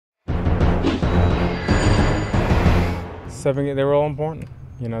they were all important.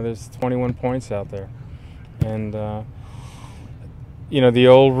 You know, there's 21 points out there. And, you know, the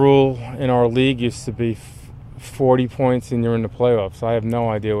old rule in our league used to be 40 points and you're in the playoffs. I have no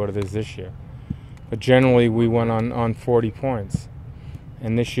idea what it is this year. But generally we went on 40 points.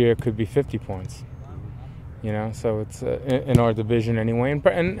 And this year it could be 50 points. You know, so it's in our division anyway.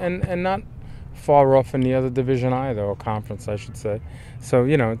 And not far off in the other division either, or conference, I should say. So,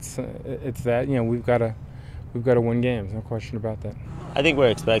 you know, it's that, you know, we've got to win games, no question about that. I think we're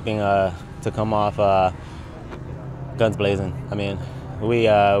expecting to come off guns blazing. I mean, we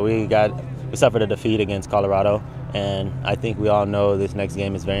suffered a defeat against Colorado, and I think we all know this next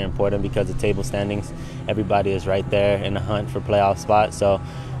game is very important because of table standings. Everybody is right there in the hunt for playoff spots, so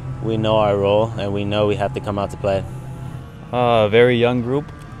we know our role and we know we have to come out to play. Very young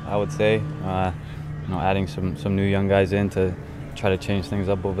group, I would say. You know, adding some new young guys in to try to change things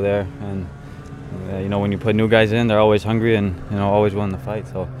up over there. And you know, when you put new guys in, they're always hungry and, you know, always willing to fight.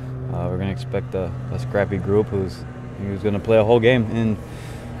 So we're going to expect a scrappy group who's going to play a whole game and,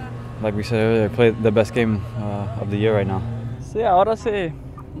 like we said earlier, play the best game of the year right now. Sí, ahora sí,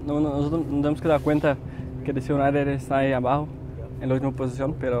 nosotros nos tenemos que dar cuenta que Deseo United está ahí abajo, en la última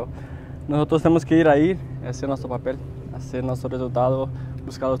posición, pero nosotros tenemos que ir ahí, hacer nuestro papel, hacer nuestro resultado,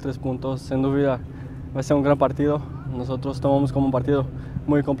 buscar los 3 puntos. Sin duda va a ser un gran partido. Nosotros tomamos como un partido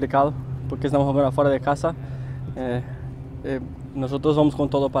muy complicado porque estamos jugando afuera de casa. Nosotros vamos con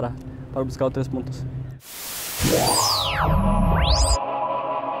todo para buscar los 3 puntos.